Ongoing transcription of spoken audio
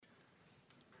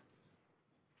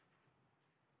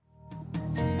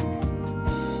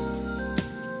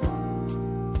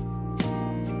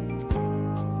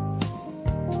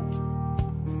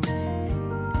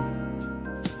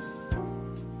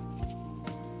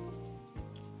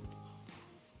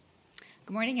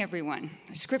Good morning, everyone.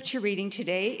 The scripture reading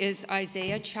today is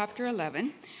Isaiah chapter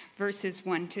 11, verses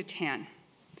 1 to 10.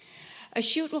 A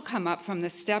shoot will come up from the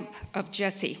stump of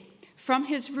Jesse. From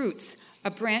his roots, a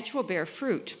branch will bear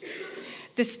fruit.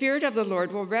 The Spirit of the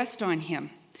Lord will rest on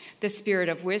him, the Spirit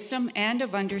of wisdom and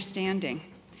of understanding,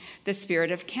 the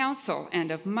Spirit of counsel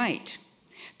and of might,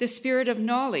 the Spirit of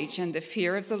knowledge and the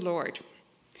fear of the Lord.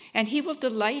 And he will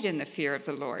delight in the fear of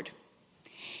the Lord.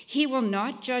 He will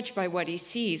not judge by what he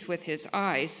sees with his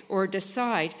eyes or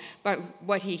decide by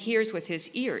what he hears with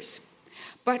his ears,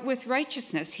 but with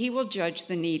righteousness he will judge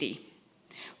the needy.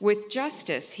 With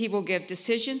justice he will give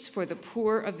decisions for the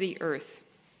poor of the earth.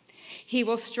 He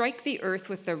will strike the earth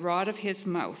with the rod of his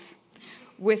mouth.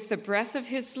 With the breath of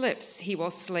his lips he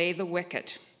will slay the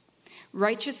wicked.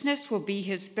 Righteousness will be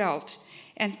his belt,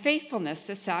 and faithfulness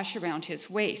the sash around his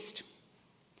waist.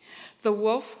 The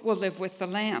wolf will live with the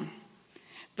lamb.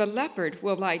 The leopard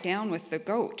will lie down with the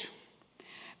goat,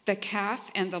 the calf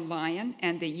and the lion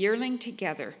and the yearling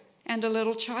together, and a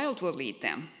little child will lead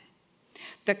them.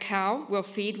 The cow will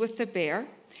feed with the bear,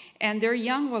 and their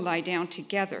young will lie down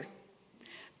together.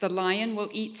 The lion will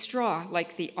eat straw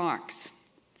like the ox.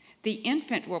 The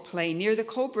infant will play near the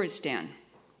cobra's den,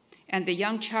 and the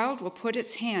young child will put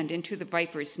its hand into the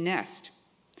viper's nest.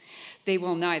 They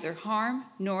will neither harm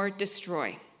nor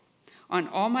destroy on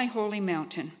all my holy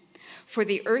mountain, for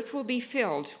the earth will be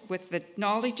filled with the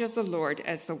knowledge of the Lord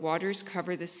as the waters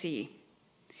cover the sea.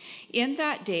 In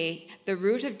that day, the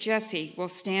root of Jesse will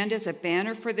stand as a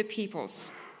banner for the peoples.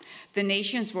 The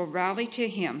nations will rally to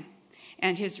him,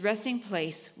 and his resting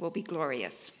place will be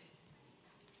glorious.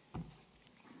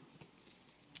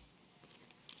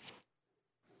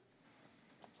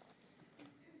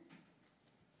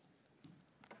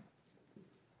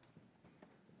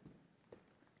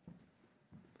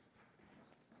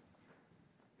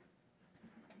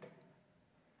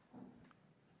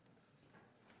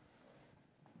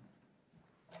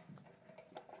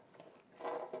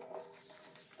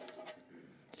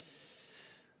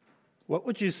 What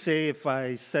would you say if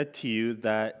I said to you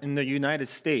that in the United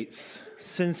States,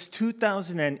 since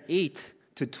 2008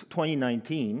 to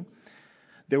 2019,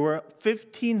 there were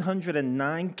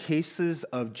 1,509 cases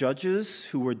of judges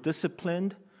who were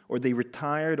disciplined or they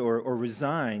retired or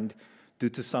resigned due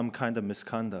to some kind of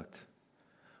misconduct?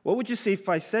 What would you say if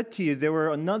I said to you there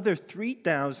were another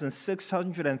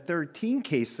 3,613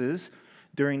 cases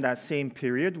during that same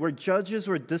period where judges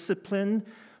were disciplined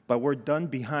but were done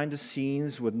behind the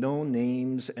scenes with no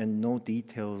names and no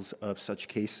details of such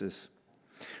cases?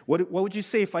 What would you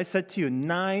say if I said to you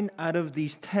 9 out of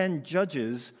these 10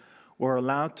 judges were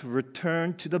allowed to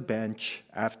return to the bench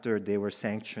after they were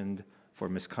sanctioned for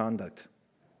misconduct?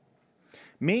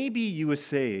 Maybe you would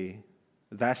say,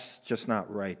 that's just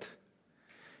not right.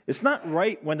 It's not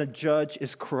right when a judge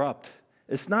is corrupt.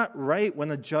 It's not right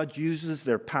when a judge uses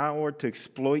their power to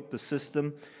exploit the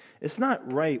system. It's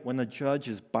not right when a judge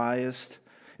is biased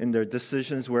in their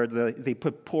decisions where they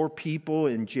put poor people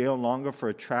in jail longer for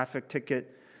a traffic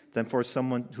ticket than for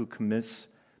someone who commits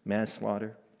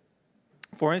manslaughter.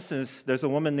 For instance, there's a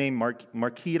woman named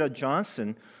Marquita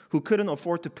Johnson who couldn't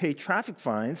afford to pay traffic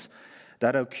fines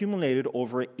that accumulated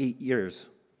over 8 years.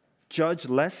 Judge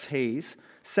Les Hayes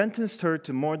sentenced her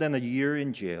to more than a year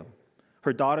in jail.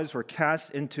 Her daughters were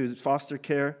cast into foster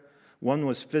care. One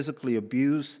was physically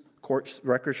abused, court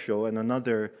records show, and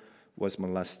another was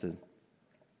molested.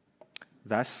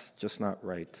 That's just not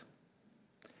right.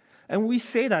 And we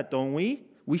say that, don't we?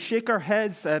 We shake our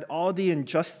heads at all the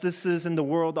injustices in the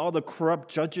world, all the corrupt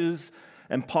judges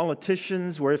and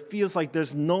politicians, where it feels like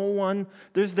there's no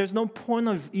point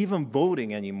of even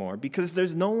voting anymore because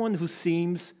there's no one who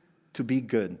seems to be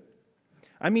good.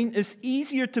 I mean, it's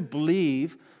easier to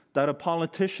believe that a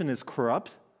politician is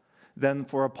corrupt than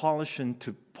for a politician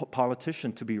to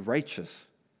be righteous.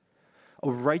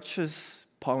 A righteous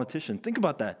politician. Think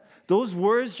about that. Those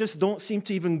words just don't seem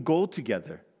to even go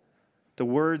together. The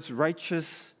words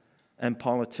righteous and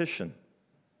politician.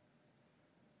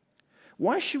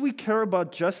 Why should we care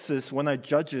about justice when our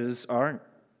judges aren't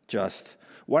just?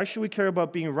 Why should we care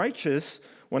about being righteous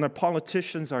when our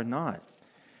politicians are not?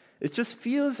 It just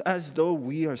feels as though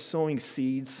we are sowing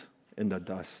seeds in the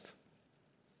dust.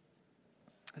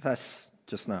 That's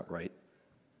just not right.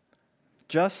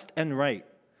 Just and right.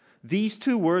 These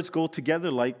two words go together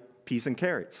like peas and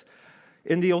carrots.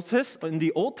 In the Old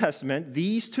Testament,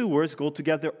 these two words go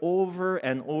together over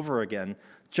and over again.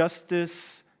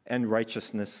 Justice and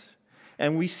righteousness.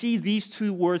 And we see these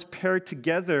two words paired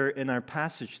together in our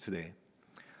passage today.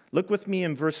 Look with me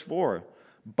in verse 4.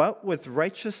 But with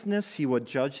righteousness he will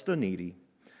judge the needy.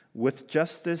 With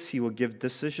justice he will give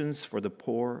decisions for the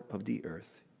poor of the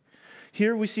earth.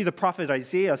 Here we see the prophet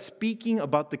Isaiah speaking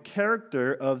about the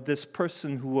character of this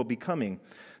person who will be coming.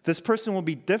 This person will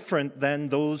be different than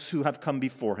those who have come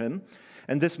before him,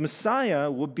 and this Messiah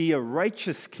will be a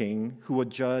righteous king who will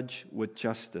judge with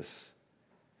justice.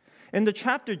 In the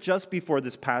chapter just before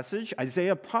this passage,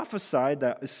 Isaiah prophesied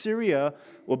that Assyria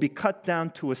will be cut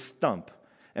down to a stump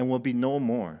and will be no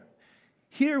more.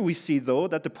 Here we see, though,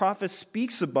 that the prophet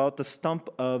speaks about the stump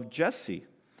of Jesse,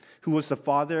 who was the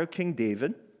father of King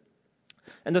David.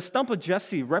 And the stump of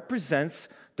Jesse represents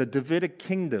the Davidic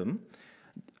kingdom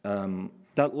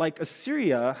that, like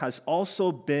Assyria, has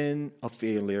also been a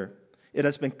failure. It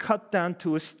has been cut down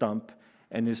to a stump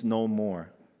and is no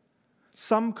more.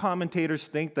 Some commentators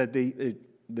think that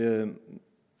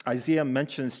Isaiah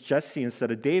mentions Jesse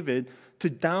instead of David to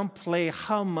downplay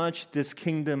how much this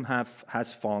kingdom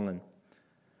has fallen.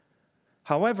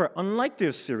 However, unlike the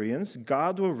Assyrians,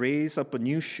 God will raise up a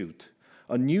new shoot,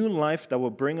 a new life that will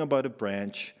bring about a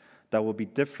branch that will be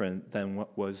different than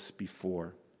what was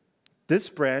before. This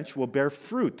branch will bear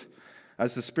fruit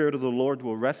as the Spirit of the Lord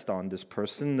will rest on this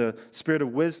person, the spirit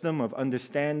of wisdom, of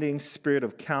understanding, spirit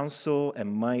of counsel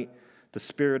and might, the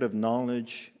spirit of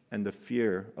knowledge and the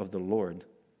fear of the Lord.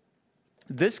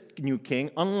 This new king,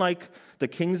 unlike the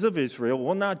kings of Israel,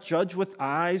 will not judge with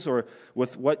eyes or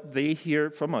with what they hear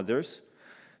from others.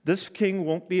 This king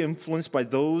won't be influenced by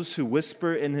those who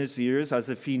whisper in his ears as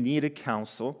if he needed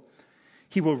counsel.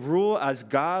 He will rule as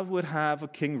God would have a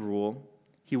king rule.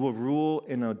 He will rule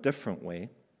in a different way.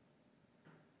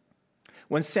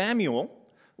 When Samuel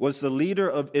was the leader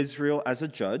of Israel as a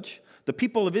judge, the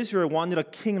people of Israel wanted a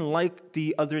king like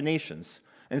the other nations.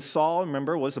 And Saul,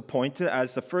 remember, was appointed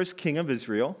as the first king of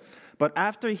Israel. But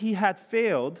after he had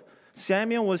failed,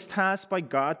 Samuel was tasked by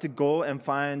God to go and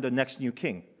find the next new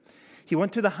king. He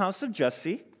went to the house of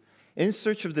Jesse in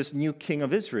search of this new king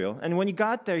of Israel. And when he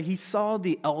got there, he saw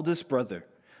the eldest brother,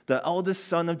 the eldest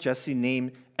son of Jesse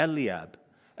named Eliab.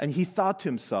 And he thought to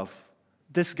himself,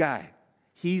 this guy,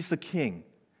 he's the king.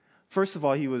 First of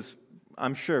all, he was,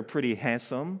 I'm sure, pretty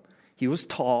handsome. He was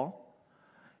tall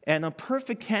and a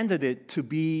perfect candidate to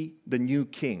be the new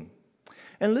king.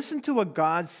 And listen to what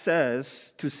God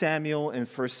says to Samuel in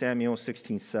 1 Samuel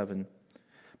 16:7.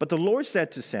 But the Lord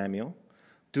said to Samuel,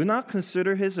 do not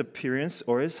consider his appearance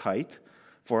or his height,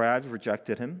 for I have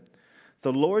rejected him.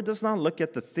 The Lord does not look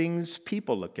at the things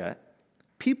people look at.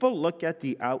 People look at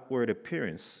the outward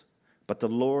appearance, but the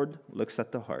Lord looks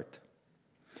at the heart.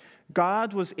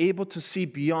 God was able to see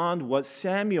beyond what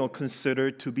Samuel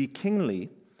considered to be kingly.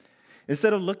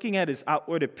 Instead of looking at his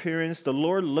outward appearance, the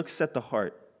Lord looks at the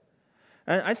heart.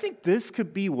 And I think this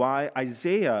could be why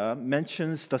Isaiah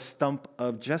mentions the stump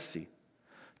of Jesse.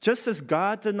 Just as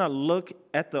God did not look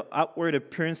at the outward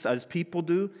appearance as people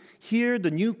do, here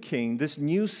the new king, this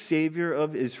new savior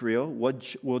of Israel,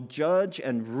 will judge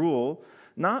and rule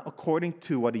not according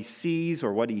to what he sees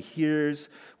or what he hears,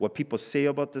 what people say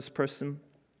about this person,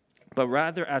 but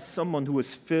rather as someone who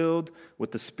is filled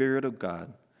with the Spirit of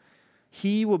God.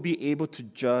 He will be able to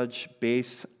judge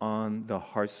based on the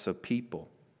hearts of people.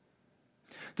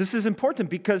 This is important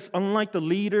because unlike the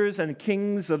leaders and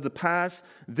kings of the past,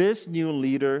 this new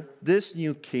leader, this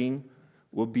new king,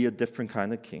 will be a different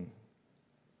kind of king.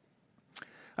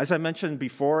 As I mentioned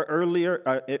before,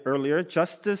 earlier,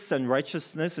 justice and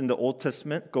righteousness in the Old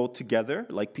Testament go together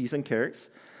like peas and carrots.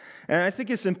 And I think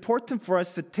it's important for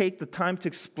us to take the time to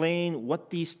explain what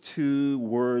these two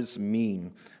words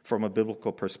mean from a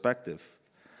biblical perspective.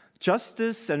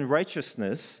 Justice and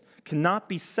righteousness cannot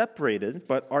be separated,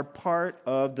 but are part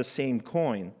of the same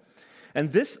coin.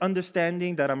 And this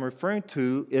understanding that I'm referring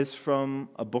to is from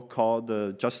a book called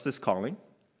The Justice Calling.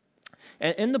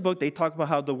 And in the book, they talk about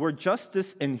how the word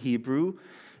justice in Hebrew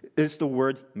is the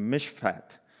word mishpat,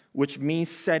 which means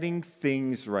setting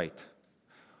things right.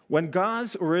 When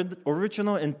God's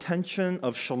original intention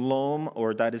of shalom,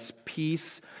 or that is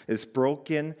peace, is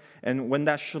broken, and when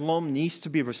that shalom needs to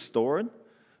be restored,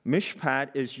 mishpat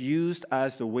is used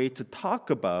as a way to talk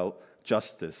about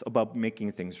justice, about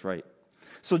making things right.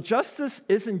 So justice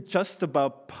isn't just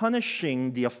about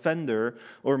punishing the offender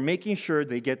or making sure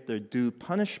they get their due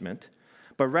punishment,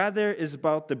 but rather is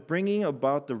about the bringing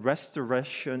about the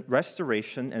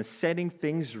restoration and setting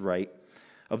things right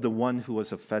of the one who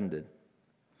was offended.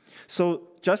 So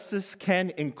justice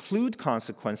can include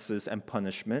consequences and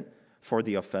punishment for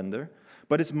the offender,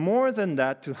 but it's more than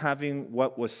that to having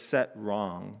what was set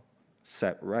wrong,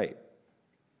 set right.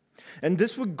 And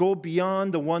this would go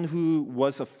beyond the one who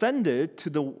was offended to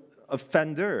the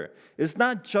offender. It's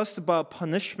not just about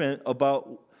punishment, but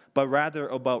rather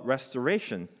about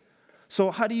restoration.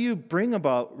 So how do you bring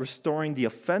about restoring the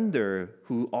offender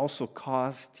who also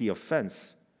caused the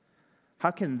offense? How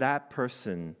can that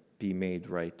person be made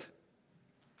right?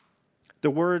 The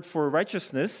word for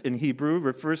righteousness in Hebrew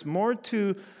refers more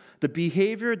to the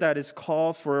behavior that is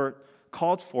called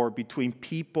for between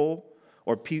people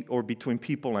or between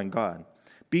people and God.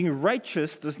 Being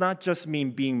righteous does not just mean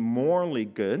being morally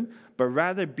good, but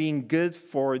rather being good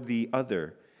for the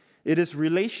other. It is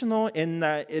relational in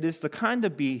that it is the kind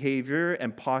of behavior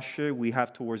and posture we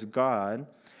have towards God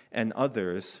and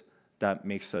others that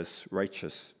makes us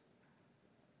righteous.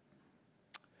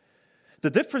 The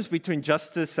difference between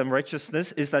justice and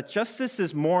righteousness is that justice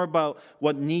is more about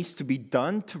what needs to be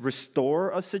done to restore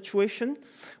a situation,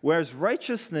 whereas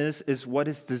righteousness is what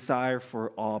is desired for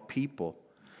all people.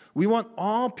 We want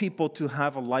all people to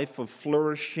have a life of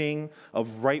flourishing,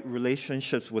 of right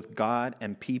relationships with God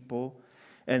and people,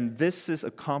 and this is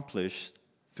accomplished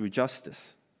through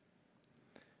justice.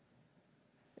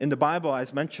 In the Bible,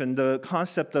 as mentioned, the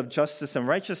concept of justice and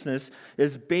righteousness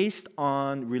is based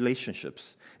on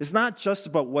relationships. It's not just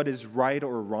about what is right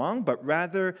or wrong, but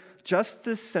rather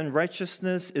justice and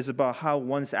righteousness is about how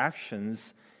one's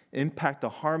actions impact the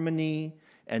harmony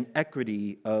and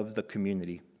equity of the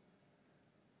community.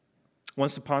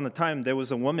 Once upon a time, there was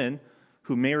a woman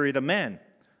who married a man.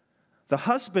 The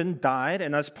husband died,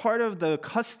 and as part of the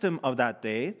custom of that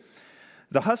day,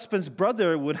 the husband's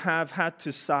brother would have had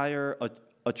to sire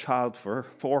a child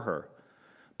for her.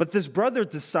 But this brother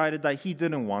decided that he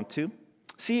didn't want to.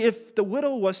 See, if the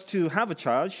widow was to have a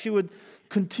child, she would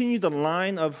continue the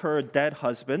line of her dead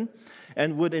husband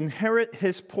and would inherit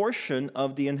his portion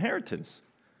of the inheritance.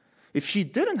 If she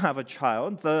didn't have a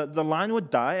child, the line would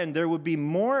die and there would be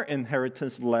more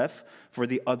inheritance left for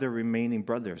the other remaining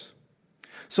brothers.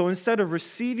 So instead of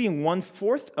receiving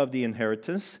 1/4 of the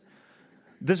inheritance,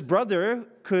 this brother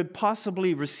could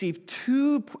possibly receive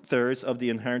 2/3 of the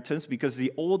inheritance because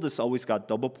the oldest always got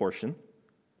double portion.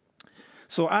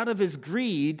 So out of his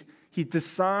greed, he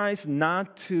decides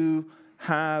not to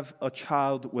have a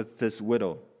child with this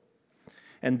widow.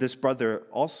 And this brother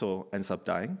also ends up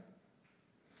dying.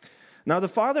 Now the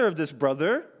father of this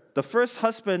brother, the first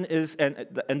husband is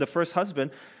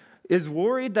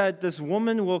worried that this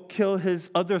woman will kill his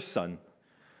other son.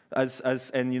 That's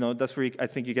where I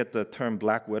think you get the term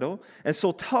black widow. And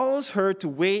so tells her to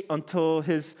wait until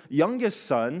his youngest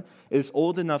son is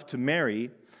old enough to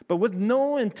marry, but with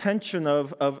no intention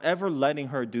of ever letting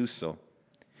her do so.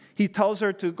 He tells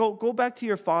her to go back to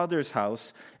your father's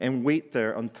house and wait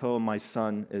there until my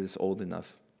son is old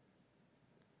enough.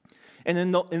 And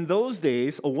in those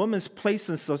days, a woman's place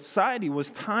in society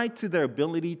was tied to their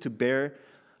ability to bear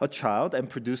a child and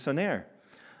produce an heir.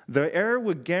 The heir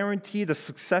would guarantee the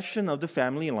succession of the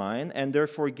family line and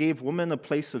therefore gave women a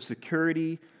place of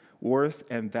security, worth,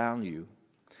 and value.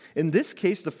 In this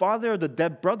case, the father of the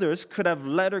dead brothers could have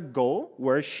let her go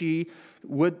where she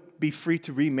would be free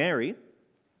to remarry.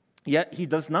 Yet he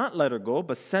does not let her go,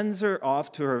 but sends her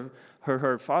off to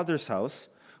her father's house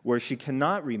where she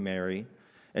cannot remarry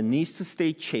and needs to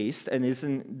stay chaste and is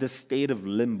in the state of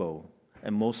limbo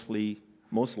and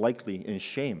most likely in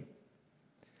shame.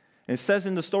 And it says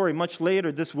in the story, much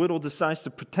later, this widow decides to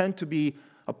pretend to be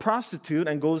a prostitute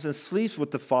and goes and sleeps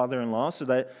with the father-in-law so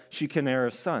that she can heir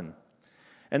a son.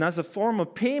 And as a form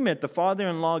of payment, the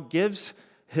father-in-law gives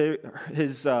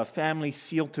his family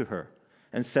seal to her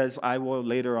and says, I will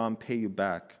later on pay you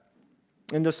back.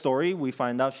 In the story, we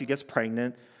find out she gets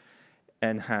pregnant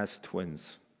and has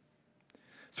twins.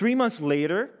 3 months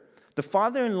later, the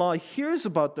father-in-law hears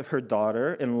about her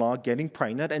daughter-in-law getting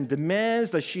pregnant and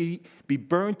demands that she be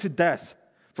burned to death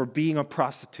for being a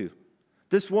prostitute.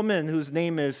 This woman, whose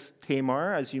name is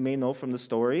Tamar, as you may know from the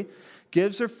story,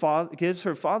 gives her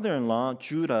father-in-law,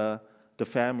 Judah, the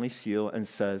family seal and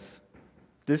says,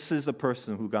 this is the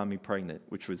person who got me pregnant,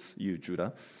 which was you,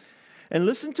 Judah. And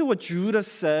listen to what Judah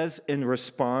says in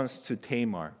response to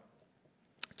Tamar.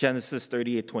 Genesis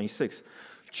 38:26.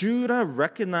 Judah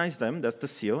recognized them, that's the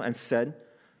seal, and said,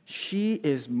 she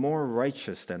is more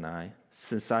righteous than I,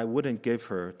 since I wouldn't give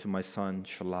her to my son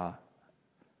Shelah.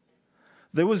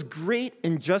 There was great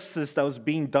injustice that was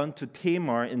being done to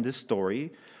Tamar in this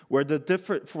story, where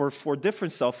for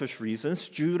different selfish reasons,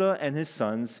 Judah and his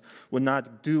sons would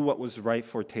not do what was right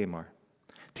for Tamar.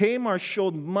 Tamar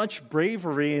showed much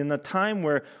bravery in a time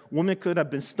where women could have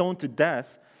been stoned to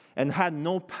death and had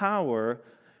no power,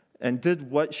 and did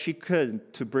what she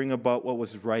could to bring about what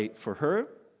was right for her,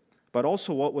 but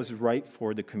also what was right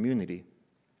for the community.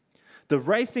 The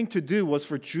right thing to do was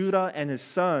for Judah and his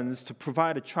sons to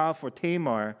provide a child for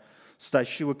Tamar so that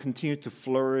she would continue to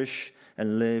flourish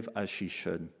and live as she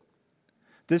should.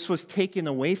 This was taken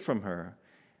away from her,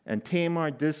 and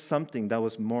Tamar did something that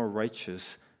was more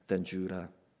righteous than Judah.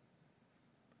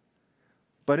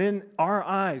 But in our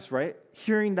eyes, right,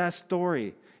 hearing that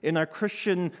story, in our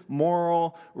Christian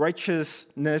moral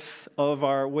righteousness of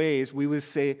our ways, we would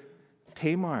say,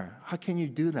 Tamar, how can you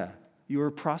do that? You were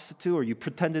a prostitute, or you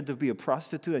pretended to be a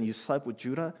prostitute and you slept with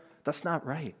Judah? That's not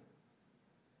right.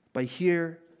 But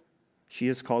here, she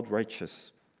is called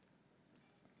righteous.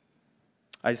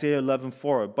 Isaiah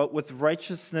 11:4, but with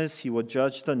righteousness he will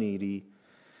judge the needy.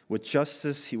 With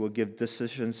justice he will give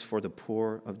decisions for the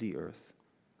poor of the earth.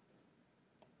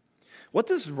 What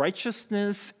does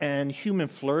righteousness and human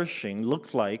flourishing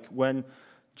look like when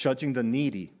judging the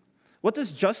needy? What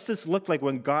does justice look like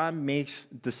when God makes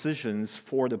decisions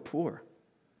for the poor?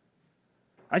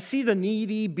 I see the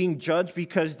needy being judged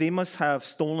because they must have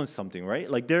stolen something,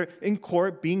 right? Like they're in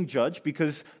court being judged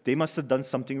because they must have done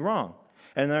something wrong,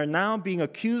 and are now being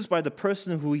accused by the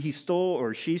person who he stole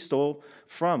or she stole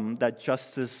from, that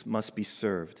justice must be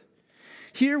served.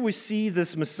 Here we see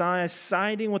this Messiah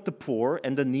siding with the poor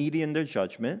and the needy in their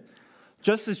judgment.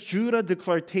 Just as Judah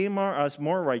declared Tamar as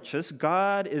more righteous,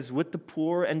 God is with the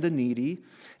poor and the needy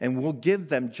and will give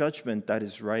them judgment that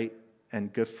is right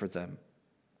and good for them.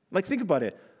 Like, think about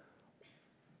it.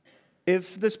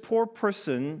 If this poor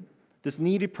person, this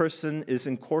needy person, is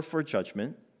in court for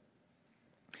judgment,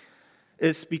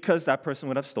 it's because that person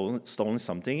would have stolen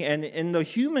something. And in the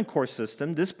human court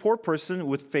system, this poor person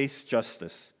would face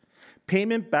justice,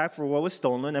 payment back for what was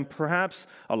stolen, and perhaps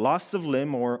a loss of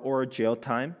limb or jail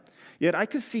time. Yet I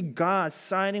could see God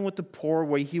siding with the poor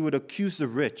where he would accuse the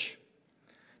rich,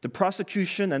 the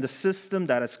prosecution and the system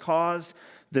that has caused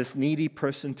this needy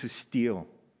person to steal.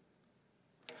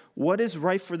 What is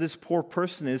right for this poor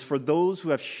person is for those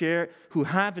who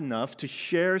have enough to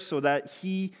share so that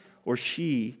he or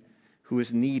she who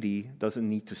is needy doesn't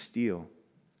need to steal.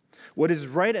 What is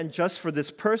right and just for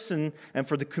this person and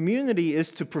for the community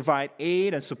is to provide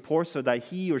aid and support so that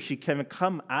he or she can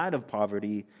come out of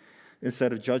poverty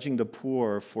instead of judging the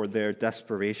poor for their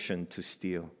desperation to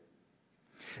steal.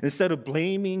 Instead of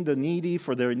blaming the needy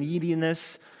for their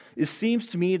neediness, it seems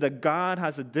to me that God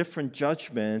has a different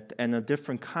judgment and a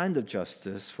different kind of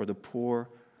justice for the poor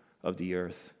of the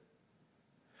earth.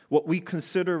 What we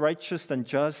consider righteous and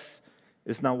just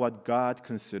is not what God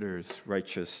considers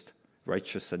righteous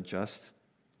and just.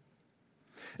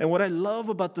 And what I love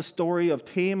about the story of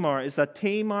Tamar is that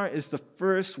Tamar is the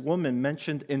first woman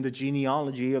mentioned in the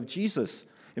genealogy of Jesus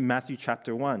in Matthew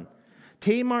chapter 1.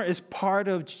 Tamar is part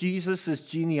of Jesus'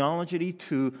 genealogy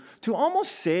to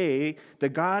almost say that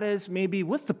God is maybe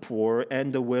with the poor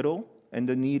and the widow and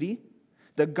the needy,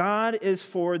 that God is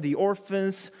for the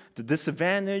orphans, the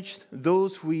disadvantaged,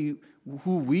 those who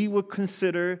we would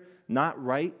consider not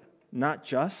right, not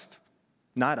just,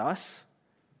 not us,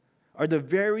 are the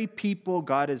very people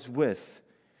God is with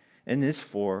and is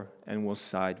for and will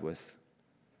side with.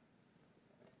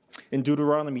 In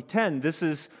Deuteronomy 10, this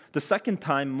is the second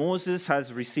time Moses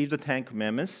has received the Ten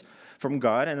Commandments from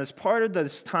God. And as part of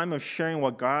this time of sharing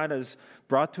what God has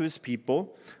brought to his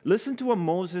people, listen to what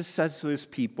Moses says to his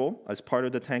people as part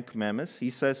of the Ten Commandments. He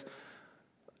says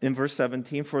in verse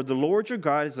 17, "For the Lord your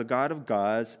God is the God of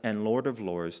gods and Lord of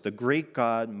lords, the great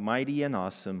God, mighty and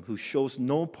awesome, who shows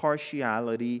no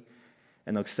partiality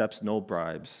and accepts no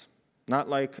bribes, not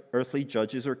like earthly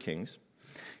judges or kings.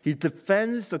 He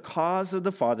defends the cause of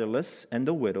the fatherless and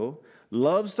the widow,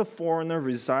 loves the foreigner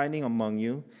residing among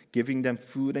you, giving them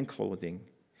food and clothing.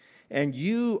 And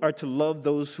you are to love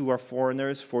those who are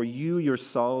foreigners, for you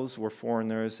yourselves were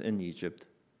foreigners in Egypt."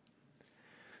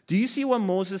 Do you see what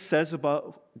Moses says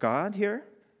about God here?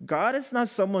 God is not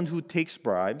someone who takes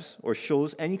bribes or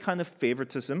shows any kind of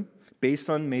favoritism based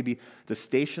on maybe the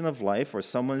station of life or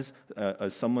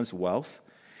someone's wealth.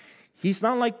 He's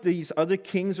not like these other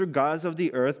kings or gods of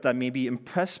the earth that may be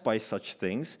impressed by such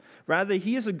things. Rather,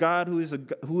 he is a God who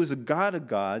is a God of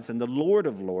gods and the Lord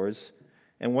of lords.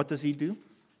 And what does he do?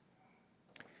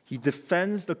 He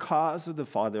defends the cause of the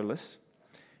fatherless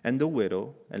and the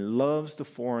widow and loves the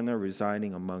foreigner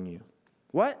residing among you.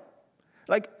 What?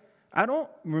 Like, I don't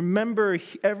remember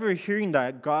ever hearing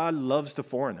that God loves the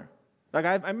foreigner. Like,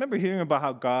 I remember hearing about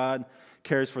how God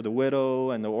cares for the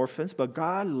widow and the orphans, but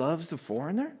God loves the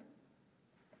foreigner?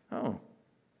 Oh.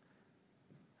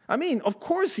 I mean, of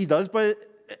course he does, but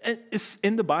it's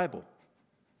in the Bible.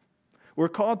 We're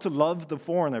called to love the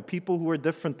foreigner, people who are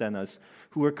different than us,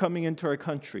 who are coming into our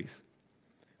countries,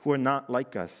 who are not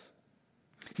like us.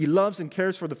 He loves and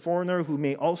cares for the foreigner who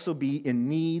may also be in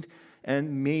need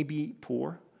and may be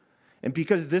poor. And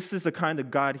because this is the kind of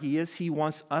God he is, he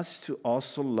wants us to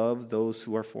also love those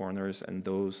who are foreigners and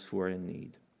those who are in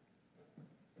need.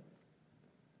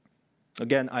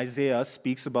 Again, Isaiah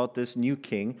speaks about this new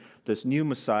king, this new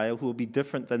Messiah, who will be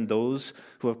different than those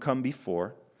who have come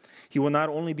before. He will not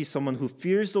only be someone who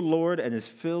fears the Lord and is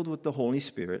filled with the Holy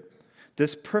Spirit.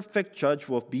 This perfect judge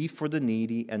will be for the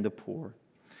needy and the poor.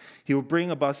 He will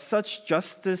bring about such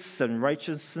justice and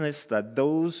righteousness that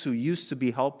those who used to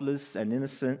be helpless and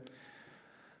innocent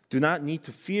do not need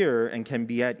to fear and can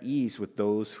be at ease with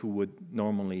those who would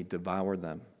normally devour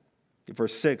them.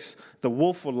 Verse 6, the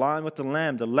wolf will lie with the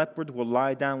lamb, the leopard will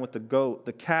lie down with the goat,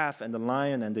 the calf and the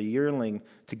lion and the yearling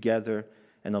together,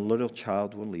 and a little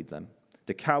child will lead them.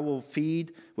 The cow will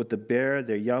feed with the bear,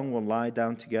 their young will lie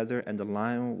down together, and the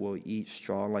lion will eat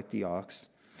straw like the ox.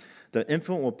 The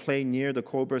infant will play near the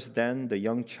cobra's den, the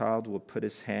young child will put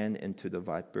his hand into the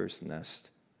viper's nest.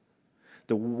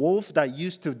 The wolf that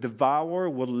used to devour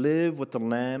will live with the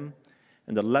lamb,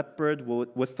 and the leopard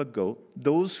with the goat.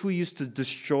 Those who used to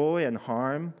destroy and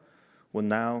harm will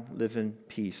now live in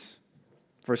peace.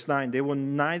 Verse 9, they will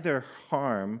neither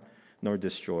harm nor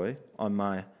destroy on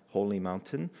my holy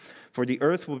mountain, for the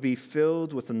earth will be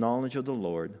filled with the knowledge of the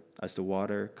Lord as the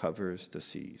water covers the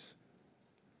seas.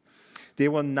 They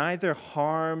will neither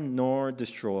harm nor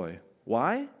destroy.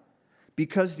 Why?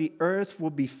 Because the earth will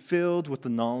be filled with the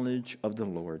knowledge of the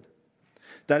Lord.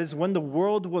 That is when the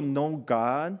world will know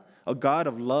God, a God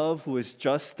of love who is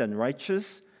just and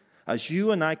righteous. As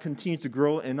you and I continue to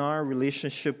grow in our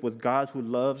relationship with God who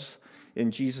loves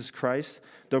in Jesus Christ,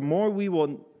 the more we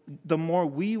will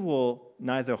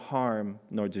neither harm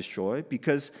nor destroy,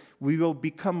 because we will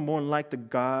become more like the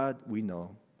God we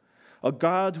know. A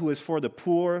God who is for the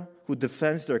poor, who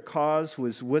defends their cause, who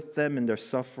is with them in their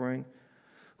suffering,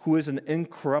 who is an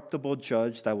incorruptible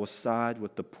judge that will side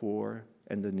with the poor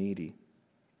and the needy.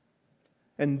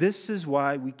 And this is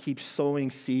why we keep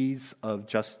sowing seeds of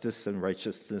justice and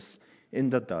righteousness in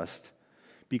the dust,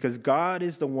 because God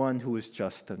is the one who is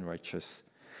just and righteous.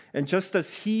 And just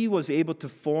as he was able to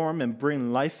form and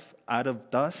bring life out of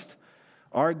dust,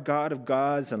 our God of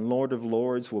gods and Lord of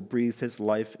lords will breathe his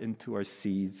life into our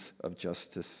seeds of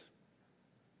justice.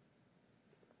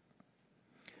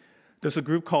 There's a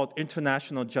group called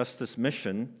International Justice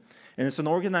Mission, and it's an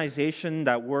organization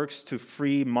that works to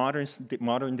free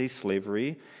modern-day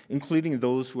slavery, including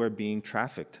those who are being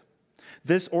trafficked.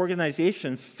 This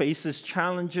organization faces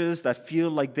challenges that feel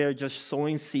like they're just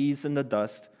sowing seeds in the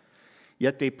dust,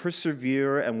 yet they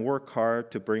persevere and work hard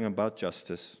to bring about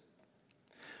justice.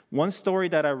 One story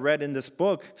that I read in this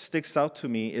book sticks out to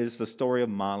me is the story of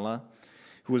Mala,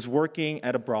 who was working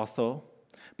at a brothel,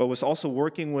 but was also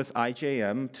working with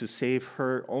IJM to save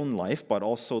her own life, but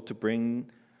also to bring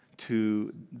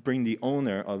the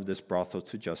owner of this brothel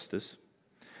to justice.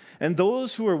 And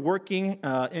those who were working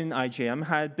in IJM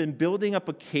had been building up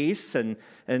a case and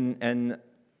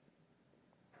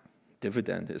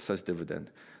dividend, it says dividend,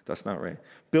 that's not right.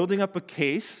 Building up a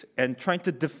case and trying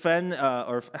to defend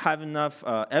or have enough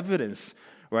evidence,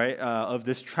 right, of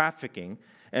this trafficking,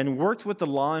 and worked with the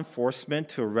law enforcement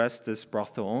to arrest this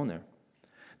brothel owner.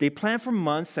 They planned for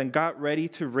months and got ready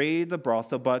to raid the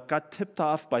brothel, but got tipped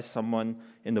off by someone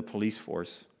in the police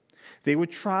force. They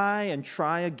would try and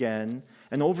try again,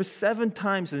 and over 7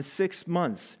 times in 6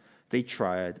 months, they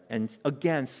tried, and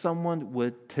again, someone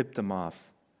would tip them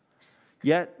off.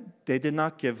 Yet, they did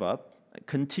not give up,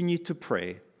 continued to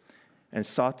pray, and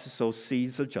sought to sow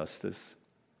seeds of justice.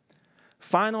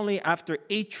 Finally, after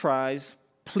 8 tries,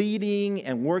 pleading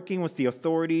and working with the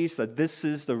authorities that this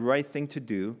is the right thing to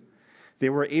do, they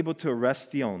were able to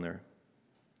arrest the owner.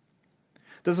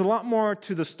 There's a lot more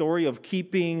to the story of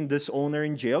keeping this owner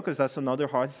in jail, because that's another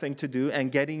hard thing to do,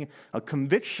 and getting a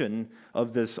conviction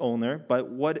of this owner. But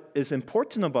what is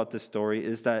important about this story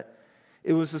is that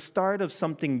it was the start of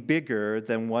something bigger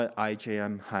than what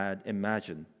IJM had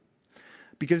imagined.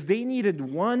 Because they needed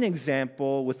one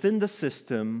example within the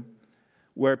system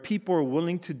where people are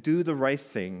willing to do the right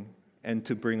thing and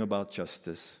to bring about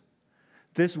justice.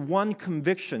 This one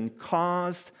conviction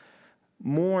caused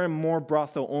more and more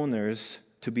brothel owners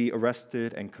to be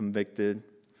arrested and convicted,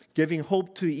 giving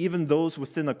hope to even those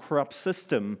within a corrupt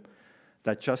system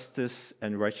that justice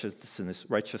and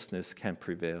righteousness can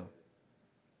prevail.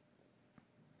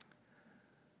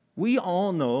 We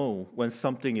all know when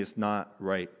something is not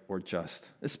right or just.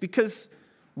 It's because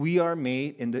we are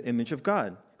made in the image of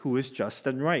God, who is just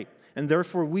and right. And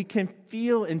therefore, we can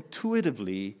feel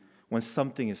intuitively when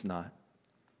something is not.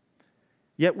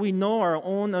 Yet we know our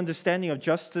own understanding of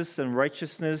justice and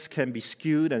righteousness can be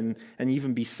skewed and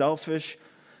even be selfish.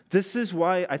 This is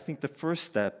why I think the first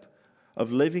step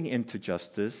of living into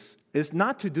justice is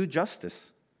not to do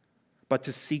justice, but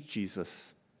to seek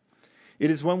Jesus. It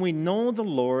is when we know the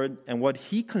Lord and what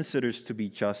he considers to be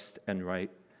just and right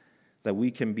that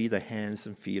we can be the hands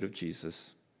and feet of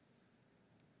Jesus.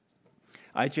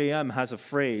 IJM has a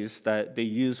phrase that they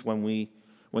use when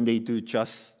they do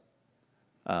just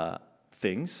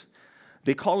things.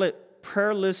 They call it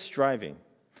prayerless striving.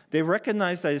 They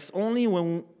recognize that it's only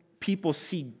when people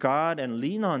see God and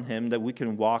lean on Him that we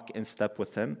can walk in step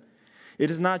with Him. It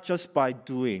is not just by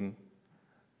doing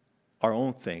our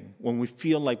own thing, when we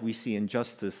feel like we see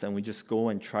injustice and we just go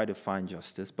and try to find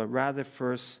justice, but rather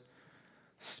first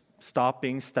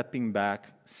stopping, stepping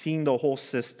back, seeing the whole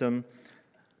system,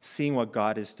 seeing what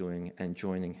God is doing and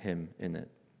joining Him in it.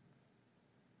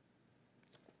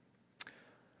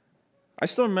 I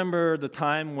still remember the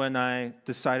time when I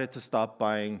decided to stop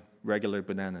buying regular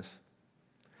bananas.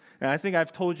 And I think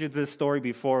I've told you this story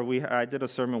before. I did a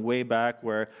sermon way back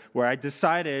where I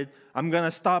decided I'm going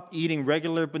to stop eating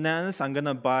regular bananas. I'm going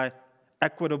to buy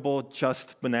equitable,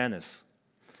 just bananas.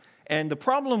 And the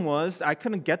problem was I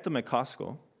couldn't get them at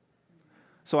Costco.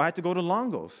 So I had to go to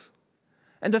Longo's.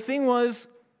 And the thing was,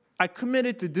 I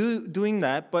committed to doing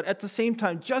that, but at the same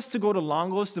time, just to go to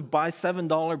Longo's to buy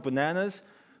 $7 bananas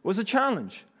was a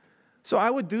challenge. So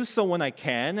I would do so when I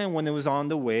can and when it was on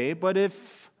the way, but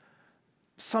if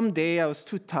someday I was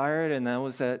too tired and I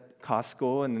was at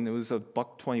Costco and it was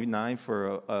 $1.29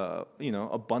 for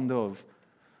a bundle of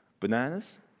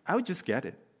bananas, I would just get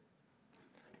it.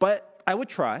 But I would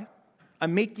try. I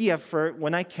make the effort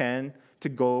when I can to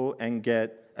go and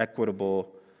get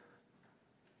equitable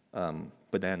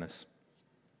bananas.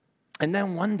 And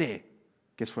then one day,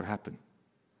 guess what happened?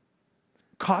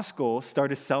 Costco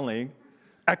started selling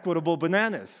equitable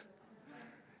bananas.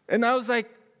 And I was like,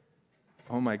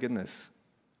 oh my goodness.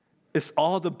 It's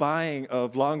all the buying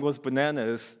of Longo's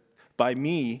bananas by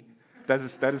me that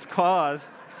has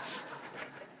caused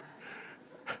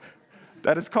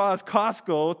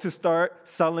Costco to start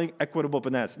selling equitable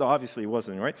bananas. No, obviously it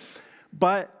wasn't, right?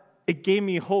 But it gave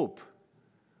me hope.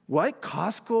 What?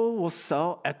 Costco will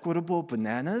sell equitable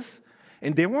bananas?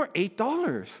 And they weren't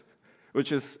 $8,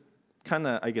 which is kind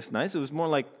of, I guess, nice. It was more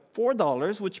like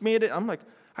 $4, which made it, I'm like,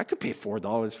 I could pay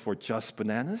 $4 for just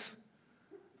bananas,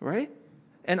 right?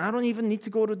 And I don't even need to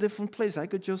go to a different place. I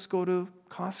could just go to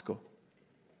Costco.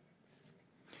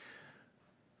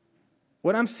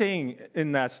 What I'm saying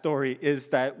in that story is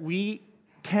that we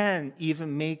can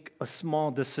even make a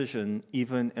small decision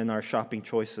even in our shopping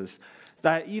choices.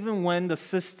 That even when the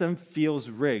system feels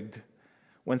rigged,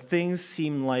 when things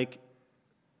seem like,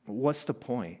 what's the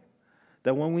point?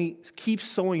 That when we keep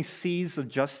sowing seeds of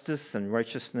justice and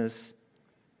righteousness,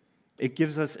 it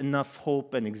gives us enough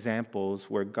hope and examples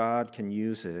where God can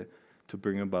use it to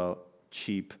bring about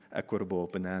cheap, equitable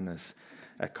bananas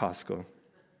at Costco.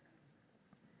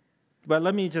 But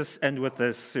let me just end with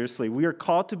this seriously. We are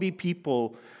called to be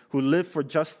people who live for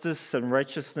justice and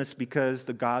righteousness because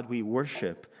the God we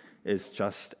worship is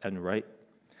just and right.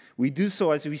 We do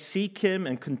so as we seek Him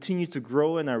and continue to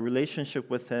grow in our relationship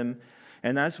with Him,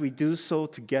 and as we do so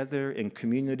together in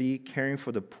community, caring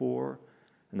for the poor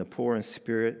and the poor in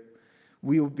spirit,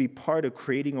 we will be part of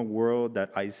creating a world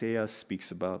that Isaiah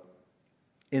speaks about.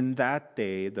 In that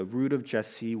day, the root of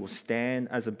Jesse will stand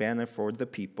as a banner for the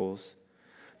peoples.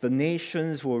 The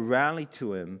nations will rally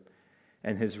to Him,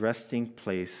 and His resting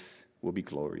place will be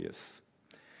glorious.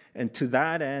 And to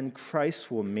that end,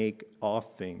 Christ will make all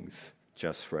things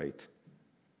just right.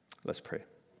 Let's pray.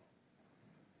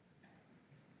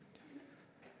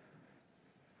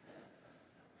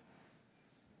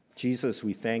 Jesus,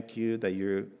 we thank you that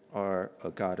you are a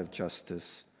God of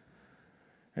justice,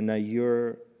 and that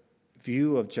your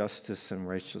view of justice and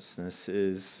righteousness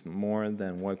is more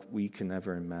than what we can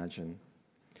ever imagine.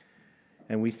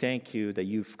 And we thank you that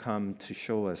you've come to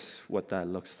show us what that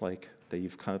looks like, that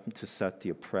you've come to set the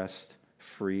oppressed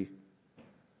free,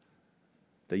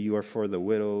 that you are for the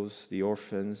widows, the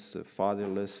orphans, the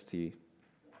fatherless, the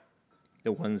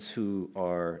ones who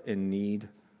are in need.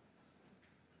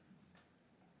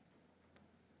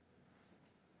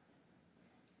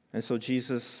 And so,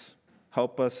 Jesus,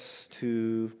 help us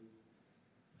to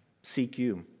seek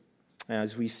you.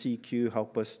 As we seek you,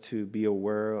 help us to be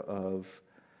aware of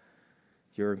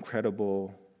your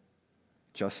incredible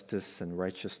justice and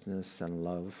righteousness and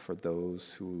love for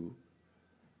those who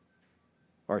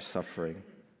are suffering.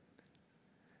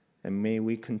 And may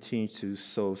we continue to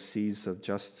sow seeds of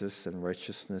justice and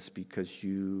righteousness because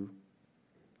you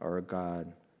are a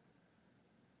God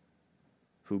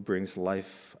who brings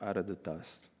life out of the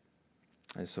dust.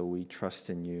 And so we trust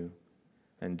in you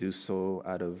and do so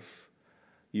out of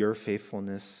your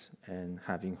faithfulness and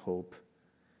having hope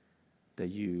that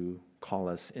you call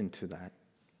us into that.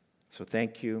 So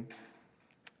thank you,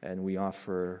 and we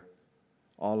offer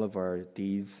all of our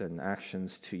deeds and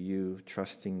actions to you,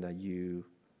 trusting that you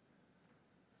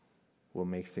will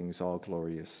make things all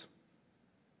glorious.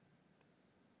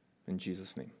 In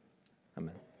Jesus' name,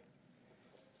 amen.